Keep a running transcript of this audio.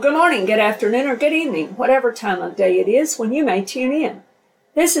Good morning, good afternoon, or good evening, whatever time of day it is when you may tune in.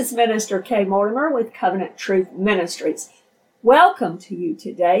 This is Minister Kay Mortimer with Covenant Truth Ministries. Welcome to you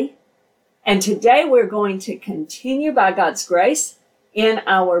today. And today we're going to continue by God's grace in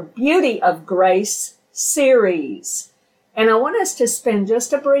our Beauty of Grace series. And I want us to spend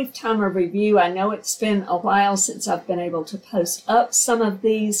just a brief time of review. I know it's been a while since I've been able to post up some of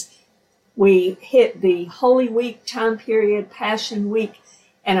these. We hit the Holy Week time period, Passion Week,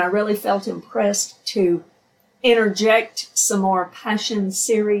 and I really felt impressed to interject some more Passion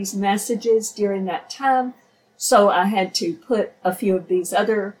series messages during that time. So I had to put a few of these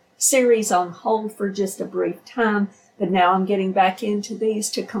other series on hold for just a brief time. But now I'm getting back into these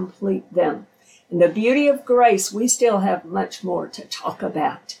to complete them. In the Beauty of Grace, we still have much more to talk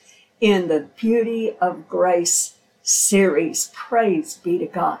about in the Beauty of Grace series. Praise be to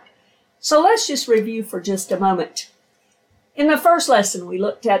God. So let's just review for just a moment. In the first lesson, we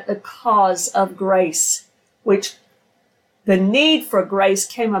looked at the cause of grace, which the need for grace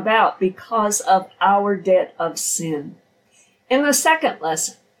came about because of our debt of sin. In the second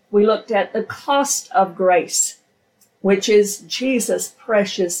lesson, we looked at the cost of grace, which is Jesus'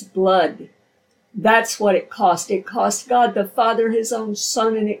 precious blood. That's what it cost. It cost God the Father his own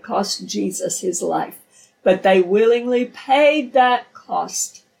Son, and it cost Jesus his life. But they willingly paid that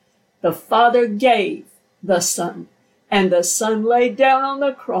cost. The Father gave the Son. And the Son laid down on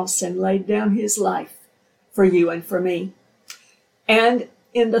the cross and laid down his life for you and for me. And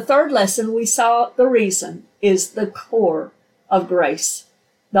in the third lesson, we saw the reason is the core of grace,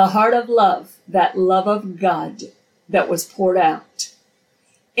 the heart of love, that love of God that was poured out.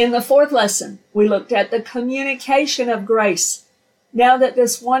 In the fourth lesson, we looked at the communication of grace. Now that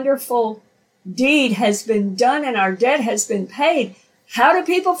this wonderful deed has been done and our debt has been paid, how do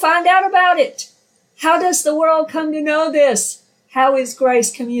people find out about it? How does the world come to know this? How is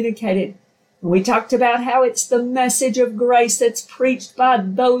grace communicated? We talked about how it's the message of grace that's preached by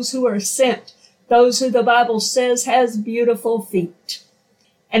those who are sent, those who the Bible says has beautiful feet.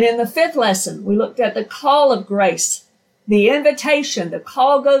 And in the fifth lesson, we looked at the call of grace, the invitation, the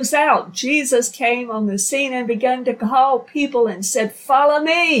call goes out. Jesus came on the scene and began to call people and said, follow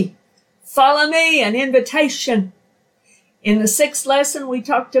me, an invitation. In the sixth lesson, we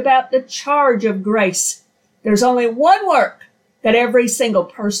talked about the charge of grace. There's only one work that every single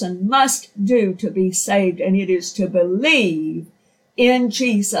person must do to be saved, and it is to believe in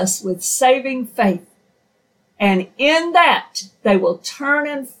Jesus with saving faith. And in that, they will turn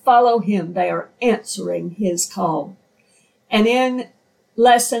and follow him. They are answering his call. And in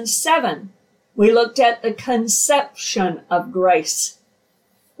lesson 7, we looked at the conception of grace.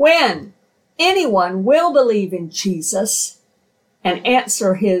 When anyone will believe in Jesus and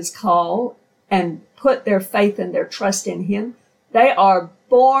answer his call and put their faith and their trust in him, they are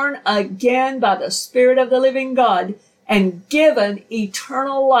born again by the Spirit of the living God and given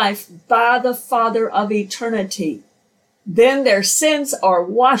eternal life by the Father of eternity. Then their sins are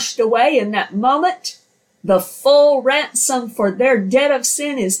washed away in that moment. The full ransom for their debt of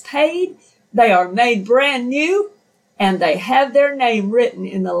sin is paid. They are made brand new. And they have their name written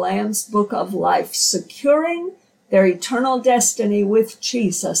in the Lamb's Book of Life, securing their eternal destiny with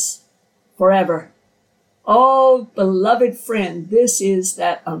Jesus forever. Oh, beloved friend, this is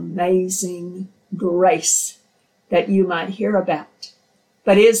that amazing grace that you might hear about.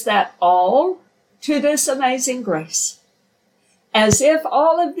 But is that all to this amazing grace? As if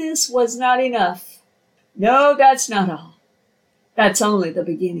all of this was not enough. No, that's not all. That's only the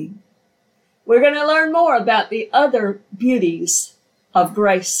beginning. We're going to learn more about the other beauties of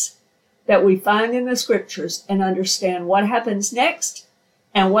grace that we find in the scriptures and understand what happens next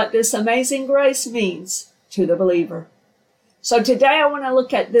and what this amazing grace means to the believer. So today I want to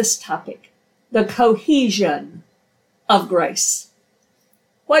look at this topic, the cohesion of grace.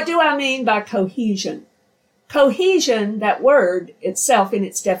 What do I mean by cohesion? Cohesion, that word itself in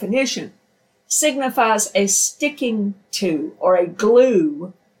its definition, signifies a sticking to or a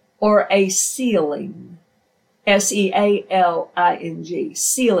glue or a sealing, S-E-A-L-I-N-G,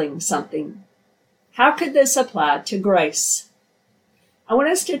 sealing something. How could this apply to grace? I want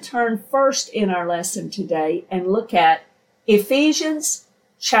us to turn first in our lesson today and look at Ephesians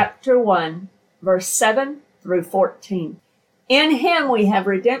chapter 1, verse 7 through 14. In him we have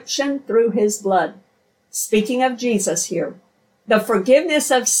redemption through his blood. Speaking of Jesus here, the forgiveness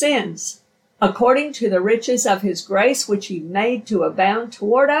of sins, according to the riches of his grace, which he made to abound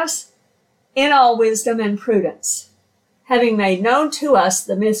toward us in all wisdom and prudence, having made known to us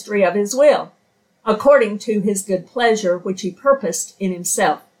the mystery of his will, according to his good pleasure, which he purposed in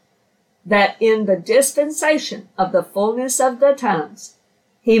himself, that in the dispensation of the fullness of the times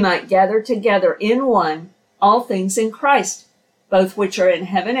he might gather together in one all things in Christ, both which are in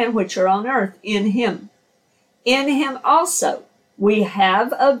heaven and which are on earth, in him. In him also we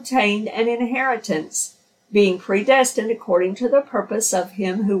have obtained an inheritance, being predestined according to the purpose of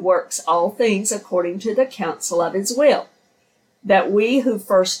him who works all things according to the counsel of his will, that we who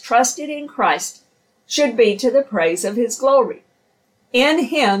first trusted in Christ should be to the praise of his glory. In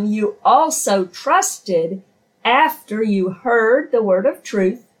him you also trusted after you heard the word of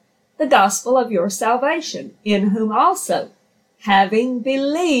truth, the gospel of your salvation, in whom also, having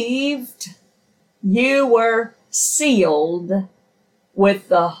believed, you were sealed with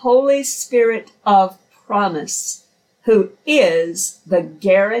the Holy Spirit of promise, who is the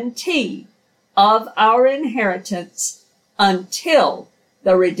guarantee of our inheritance until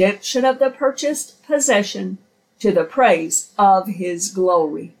the redemption of the purchased possession, to the praise of his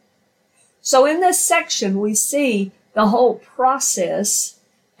glory. So in this section, we see the whole process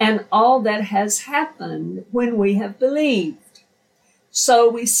and all that has happened when we have believed. So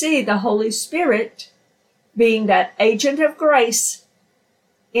we see the Holy Spirit being that agent of grace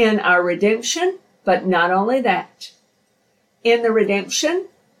in our redemption, but not only that. In the redemption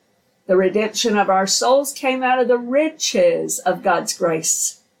of our souls came out of the riches of God's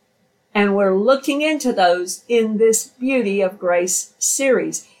grace. And we're looking into those in this Beauty of Grace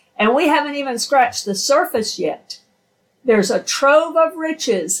series. And we haven't even scratched the surface yet. There's a trove of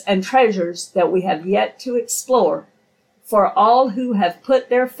riches and treasures that we have yet to explore for all who have put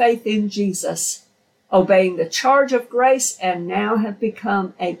their faith in Jesus, obeying the charge of grace, and now have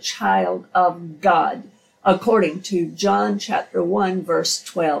become a child of God, according to John chapter 1, verse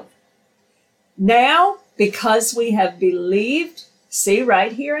 12. Now, because we have believed, see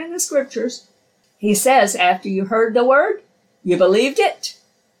right here in the scriptures, he says, after you heard the word, you believed it,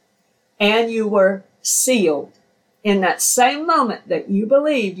 and you were sealed. In that same moment that you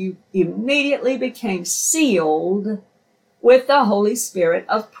believed, you immediately became sealed with the Holy Spirit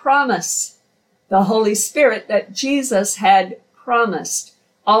of promise. The Holy Spirit that Jesus had promised,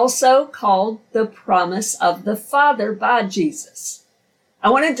 also called the promise of the Father by Jesus. I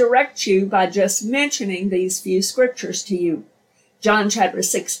want to direct you by just mentioning these few scriptures to you. John chapter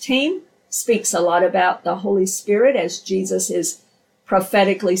 16 speaks a lot about the Holy Spirit as Jesus is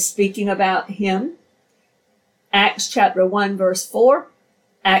prophetically speaking about him. Acts chapter 1 verse 4,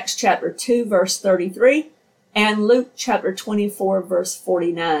 Acts chapter 2 verse 33, and Luke chapter 24 verse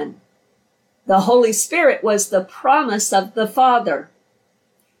 49. The Holy Spirit was the promise of the Father.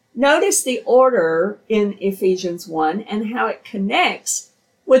 Notice the order in Ephesians 1 and how it connects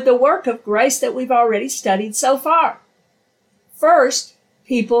with the work of grace that we've already studied so far. First,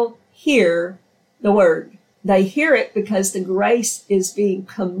 people hear the word. They hear it because the grace is being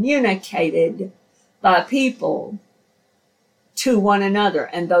communicated by people to one another.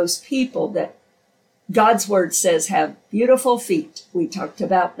 And those people that God's word says have beautiful feet. We talked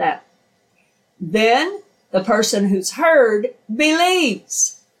about that. Then the person who's heard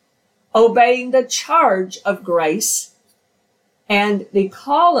believes, obeying the charge of grace and the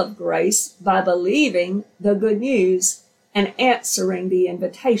call of grace by believing the good news and answering the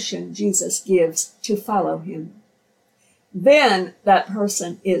invitation Jesus gives to follow him. Then that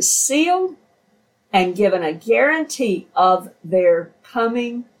person is sealed and given a guarantee of their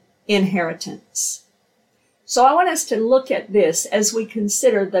coming inheritance. So I want us to look at this as we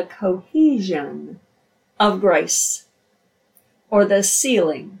consider the cohesion of grace, or the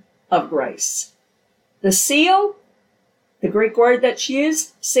sealing of grace. The seal, the Greek word that's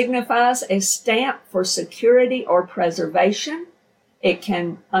used, signifies a stamp for security or preservation. It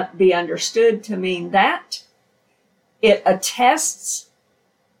can be understood to mean that. It attests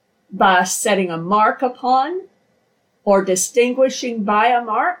by setting a mark upon or distinguishing by a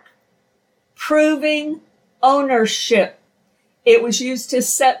mark, proving ownership. It was used to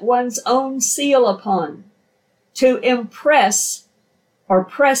set one's own seal upon, to impress or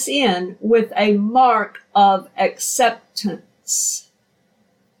press in with a mark of acceptance,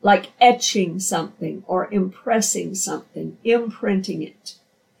 like etching something or impressing something, imprinting it.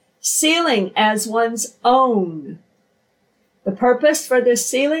 Sealing as one's own. The purpose for this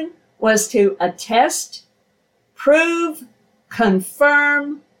sealing was to attest, prove,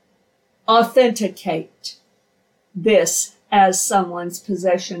 confirm, authenticate this as someone's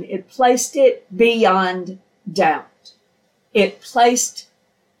possession. It placed it beyond doubt. It placed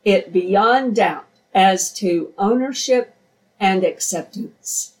it beyond doubt as to ownership and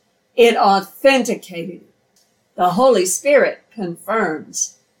acceptance. It authenticated it. The Holy Spirit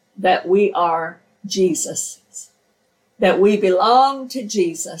confirms that we are Jesus's, that we belong to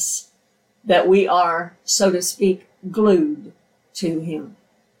Jesus, that we are, so to speak, glued to him.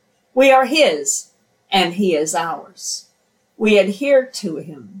 We are his, and he is ours. We adhere to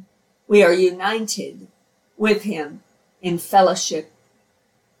him. We are united with him in fellowship.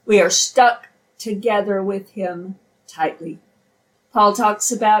 We are stuck together with him tightly. Paul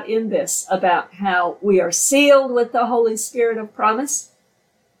talks about in this, about how we are sealed with the Holy Spirit of promise,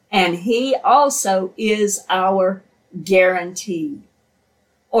 and he also is our guarantee,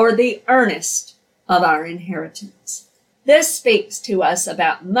 or the earnest of our inheritance. This speaks to us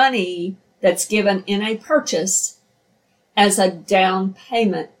about money that's given in a purchase as a down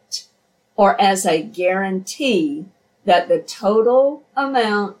payment or as a guarantee that the total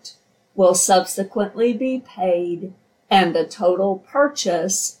amount will subsequently be paid and the total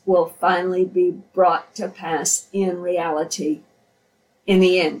purchase will finally be brought to pass in reality in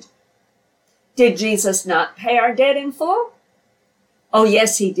the end. Did Jesus not pay our debt in full? Oh,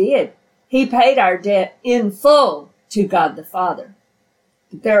 yes, he did. He paid our debt in full to God the Father.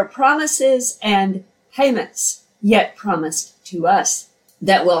 But there are promises and payments yet promised to us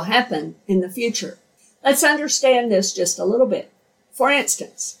that will happen in the future. Let's understand this just a little bit. For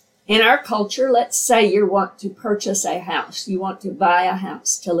instance, in our culture, let's say you want to purchase a house. You want to buy a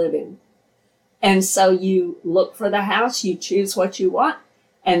house to live in. And so you look for the house, you choose what you want,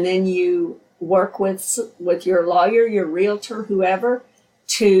 and then you work with your lawyer, your realtor, whoever,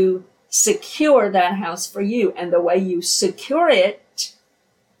 to secure that house for you. And the way you secure it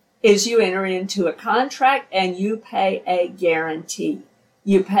is you enter into a contract and you pay a guarantee.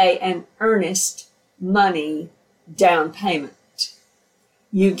 You pay an earnest money down payment.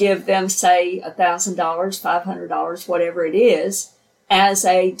 You give them, say, $1,000, $500, whatever it is, as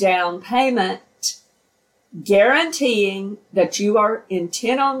a down payment, guaranteeing that you are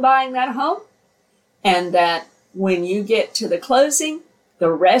intent on buying that home and that when you get to the closing,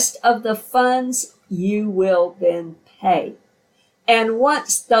 the rest of the funds you will then pay. And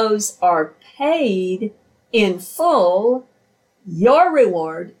once those are paid in full, your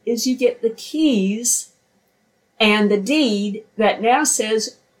reward is you get the keys and the deed that now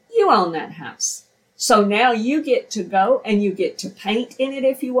says you own that house. So now you get to go and you get to paint in it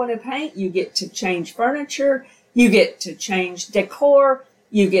if you want to paint. You get to change furniture. You get to change decor.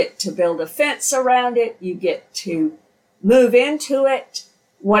 You get to build a fence around it. You get to move into it.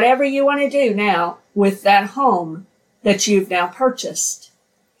 Whatever you want to do now with that home that you've now purchased.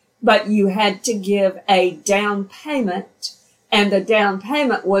 But you had to give a down payment, and the down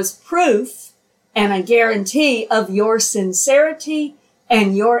payment was proof and a guarantee of your sincerity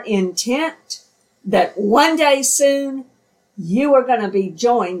and your intent that one day soon you are going to be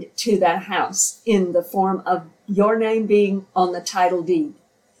joined to that house in the form of your name being on the title deed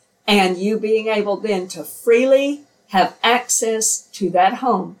and you being able then to freely have access to that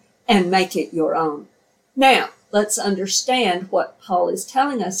home and make it your own. Now, let's understand what Paul is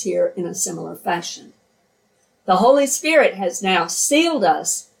telling us here in a similar fashion. The Holy Spirit has now sealed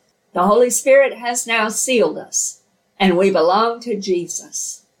us. The Holy Spirit has now sealed us, and we belong to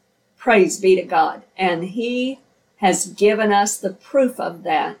Jesus. Praise be to God. And he has given us the proof of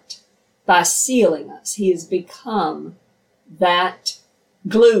that by sealing us. He has become that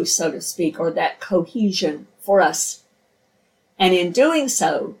glue, so to speak, or that cohesion for us. And in doing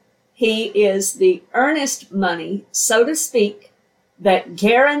so, he is the earnest money, so to speak, that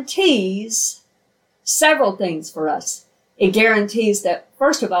guarantees several things for us. It guarantees that,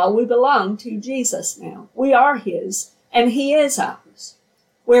 first of all, we belong to Jesus now. We are his, and he is ours.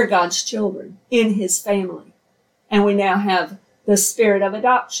 We're God's children in his family. And we now have the spirit of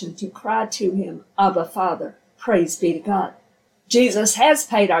adoption to cry to him, Abba, Father. Praise be to God. Jesus has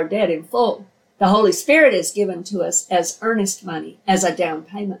paid our debt in full. The Holy Spirit is given to us as earnest money, as a down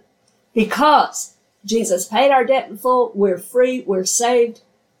payment. Because Jesus paid our debt in full, we're free, we're saved.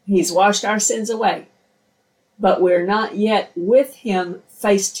 He's washed our sins away. But we're not yet with him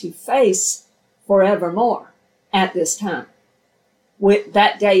face to face forevermore at this time.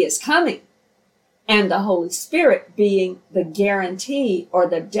 That day is coming. And the Holy Spirit, being the guarantee or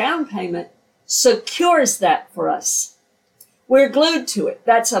the down payment, secures that for us. We're glued to it.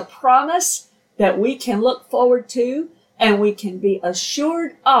 That's a promise that we can look forward to and we can be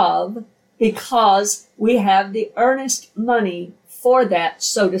assured of because we have the earnest money for that,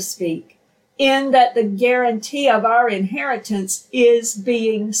 so to speak, in that the guarantee of our inheritance is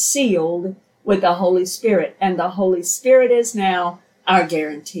being sealed with the Holy Spirit, and the Holy Spirit is now our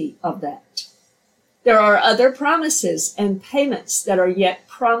guarantee of that. There are other promises and payments that are yet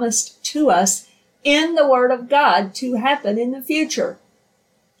promised to us in the Word of God to happen in the future.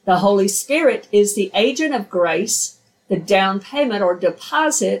 The Holy Spirit is the agent of grace, the down payment or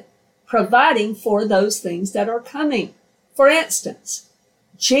deposit, providing for those things that are coming. For instance,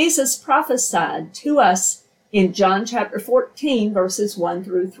 Jesus prophesied to us in John chapter 14, verses 1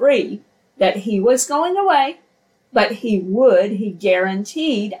 through 3, that he was going away, but he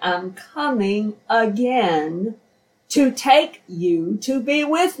guaranteed, I'm coming again to take you to be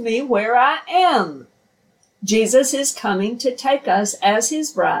with me where I am. Jesus is coming to take us as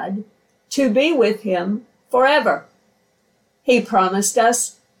his bride to be with him forever. He promised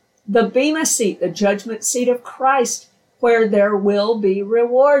us the bema seat, the judgment seat of Christ, where there will be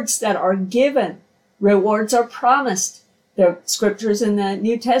rewards that are given. Rewards are promised. The scriptures in the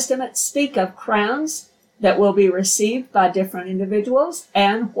New Testament speak of crowns that will be received by different individuals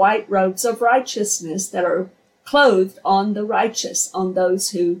and white robes of righteousness that are clothed on the righteous, on those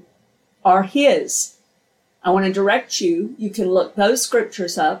who are his. I want to direct you can look those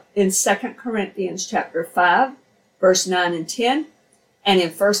scriptures up in 2 Corinthians chapter 5, verse 9 and 10, and in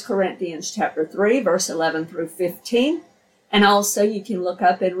 1 Corinthians chapter 3, verse 11 through 15. And also you can look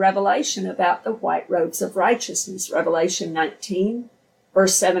up in Revelation about the white robes of righteousness, Revelation 19,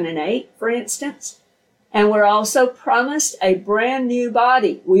 verse 7 and 8, for instance. And we're also promised a brand new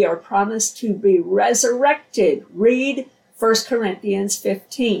body. We are promised to be resurrected. Read 1 Corinthians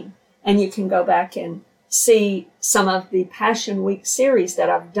 15. And you can go back and see some of the Passion Week series that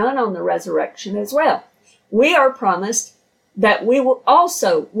I've done on the resurrection as well. We are promised that we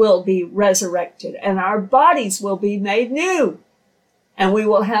will be resurrected and our bodies will be made new. And we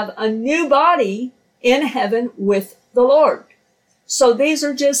will have a new body in heaven with the Lord. So these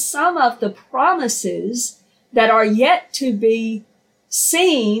are just some of the promises that are yet to be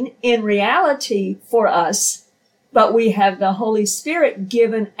seen in reality for us, but we have the Holy Spirit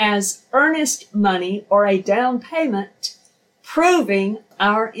given as earnest money or a down payment, proving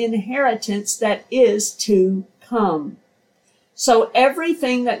our inheritance that is to come. So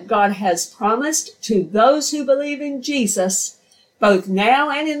everything that God has promised to those who believe in Jesus, both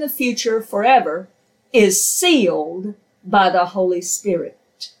now and in the future forever, is sealed by the Holy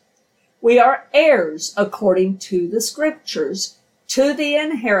Spirit. We are heirs according to the scriptures to the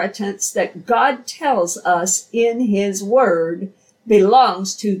inheritance that God tells us in his word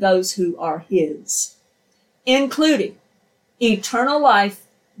belongs to those who are his, including eternal life,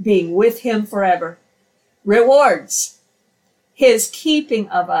 being with him forever, rewards, his keeping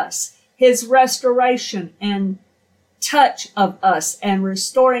of us, his restoration and touch of us and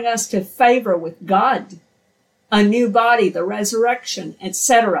restoring us to favor with God, a new body, the resurrection,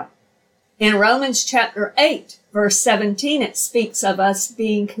 etc. In Romans chapter 8, verse 17, it speaks of us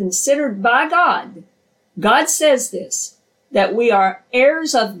being considered by God. God says this, that we are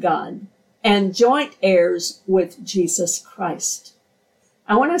heirs of God and joint heirs with Jesus Christ.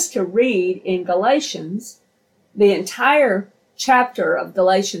 I want us to read in Galatians, the entire chapter of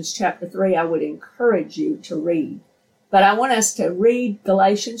Galatians chapter 3, I would encourage you to read. But I want us to read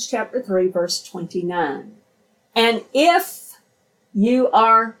Galatians chapter 3, verse 29. And if you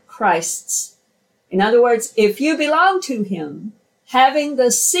are Christ's, in other words, if you belong to him, having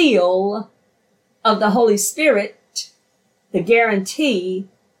the seal of the Holy Spirit, the guarantee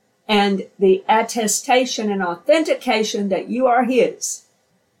and the attestation and authentication that you are his,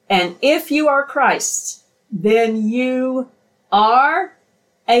 and if you are Christ's, then you are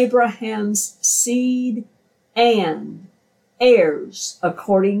Abraham's seed and heirs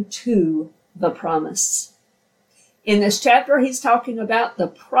according to the promise. In this chapter, he's talking about the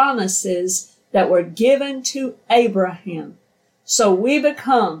promises that were given to Abraham. So we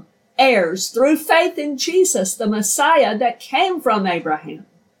become heirs through faith in Jesus, the Messiah that came from Abraham.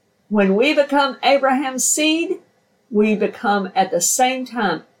 When we become Abraham's seed, we become at the same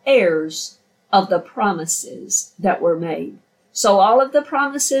time heirs of the promises that were made. So all of the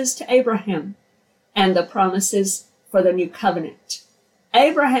promises to Abraham and the promises for the new covenant.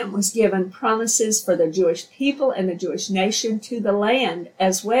 Abraham was given promises for the Jewish people and the Jewish nation to the land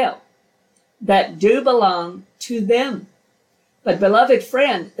as well, that do belong to them. But beloved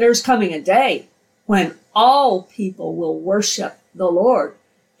friend, there's coming a day when all people will worship the Lord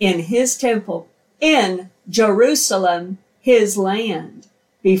in his temple, in Jerusalem, his land,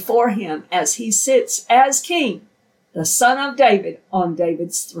 before him as he sits as king, the son of David on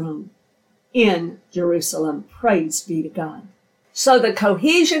David's throne in Jerusalem. Praise be to God. So the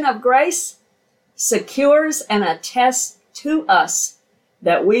cohesion of grace secures and attests to us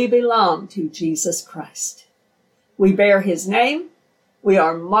that we belong to Jesus Christ. We bear his name. We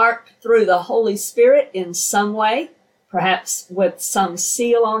are marked through the Holy Spirit in some way, perhaps with some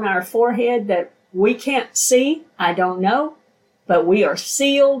seal on our forehead that we can't see. I don't know. But we are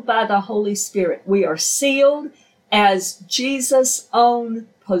sealed by the Holy Spirit. We are sealed as Jesus' own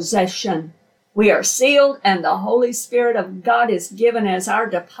possession. We are sealed, and the Holy Spirit of God is given as our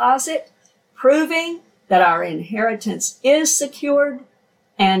deposit, proving that our inheritance is secured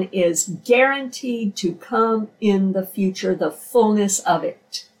and is guaranteed to come in the future, the fullness of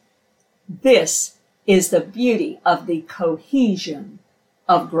it. This is the beauty of the cohesion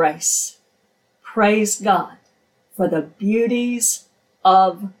of grace. Praise God for the beauties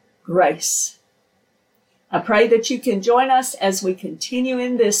of grace. I pray that you can join us as we continue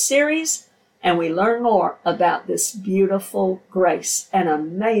in this series and we learn more about this beautiful grace and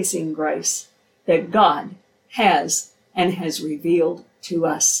amazing grace that God has and has revealed to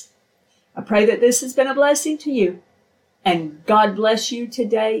us. I pray that this has been a blessing to you, and God bless you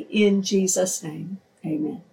today in Jesus' name. Amen.